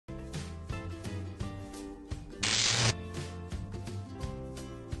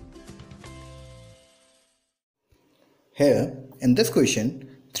Here, in this question,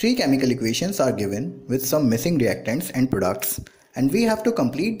 three chemical equations are given with some missing reactants and products, and we have to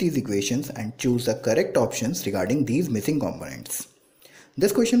complete these equations and choose the correct options regarding these missing components.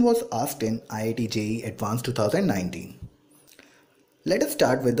 This question was asked in IIT JEE Advanced 2019. Let us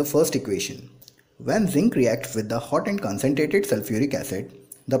start with the first equation. When zinc reacts with the hot and concentrated sulfuric acid,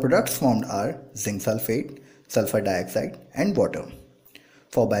 the products formed are zinc sulfate, sulfur dioxide, and water.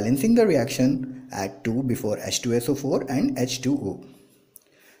 For balancing the reaction, add 2 before H2SO4 and H2O.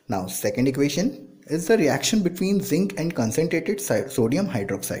 Now, second equation is the reaction between zinc and concentrated sodium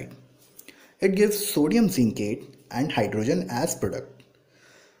hydroxide. It gives sodium zincate and hydrogen as product.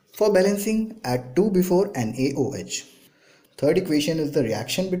 For balancing, add 2 before NaOH. Third equation is the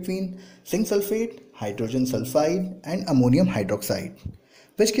reaction between zinc sulfate, hydrogen sulfide, and ammonium hydroxide,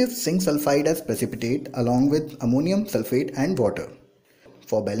 which gives zinc sulfide as precipitate along with ammonium sulfate and water.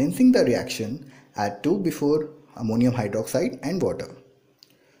 For balancing the reaction, add 2 before ammonium hydroxide and water.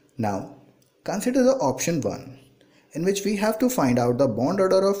 Now, consider the option 1, in which we have to find out the bond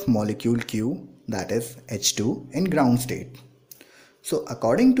order of molecule Q, that is H2, in ground state. So,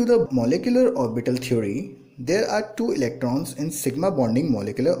 according to the molecular orbital theory, there are 2 electrons in sigma bonding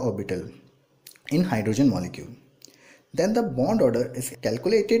molecular orbital in hydrogen molecule. Then the bond order is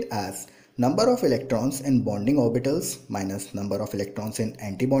calculated as number of electrons in bonding orbitals minus number of electrons in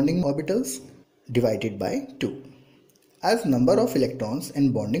antibonding orbitals divided by 2. As number of electrons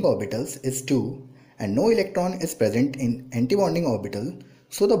in bonding orbitals is 2 and no electron is present in antibonding orbital,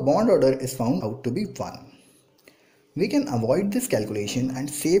 so the bond order is found out to be 1. We can avoid this calculation and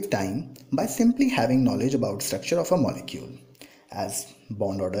save time by simply having knowledge about structure of a molecule. As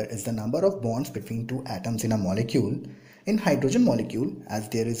bond order is the number of bonds between 2 atoms in a molecule, in hydrogen molecule, as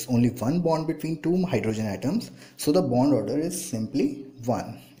there is only one bond between 2 hydrogen atoms, so the bond order is simply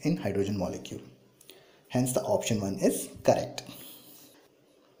 1 in hydrogen molecule. Hence the option 1 is correct.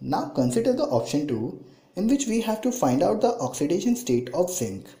 Now consider the option 2, in which we have to find out the oxidation state of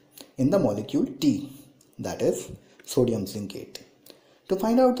zinc in the molecule T, that is sodium zincate. To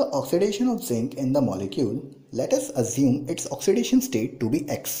find out the oxidation of zinc in the molecule, let us assume its oxidation state to be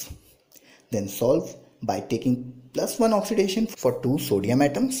X. Then solve by taking +1 oxidation for 2 sodium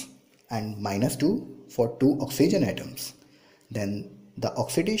atoms and -2 for 2 oxygen atoms. Then the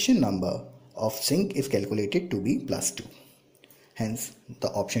oxidation number of zinc is calculated to be +2. Hence the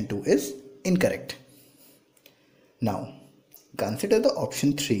option 2 is incorrect. Now consider the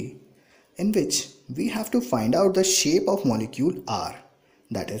option 3, in which we have to find out the shape of molecule R,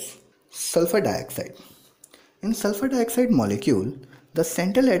 that is sulfur dioxide. In sulfur dioxide molecule, the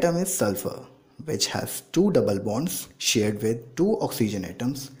central atom is sulfur, which has 2 double bonds shared with 2 oxygen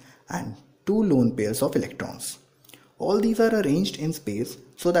atoms and 2 lone pairs of electrons. All these are arranged in space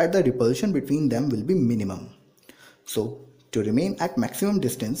so that the repulsion between them will be minimum. So, to remain at maximum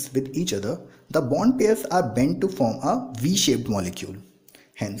distance with each other, the bond pairs are bent to form a V-shaped molecule.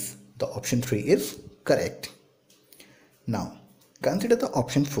 Hence, the option 3 is correct. Now, consider the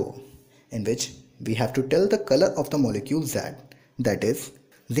option 4, in which we have to tell the color of the molecule Z, that is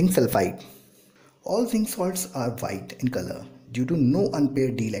zinc sulfide. All zinc salts are white in color due to no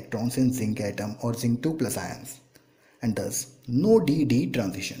unpaired d electrons in zinc atom or zinc 2+ ions, and thus no d-d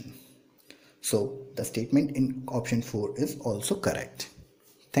transition. So the statement in option 4 is also correct.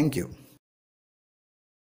 Thank you.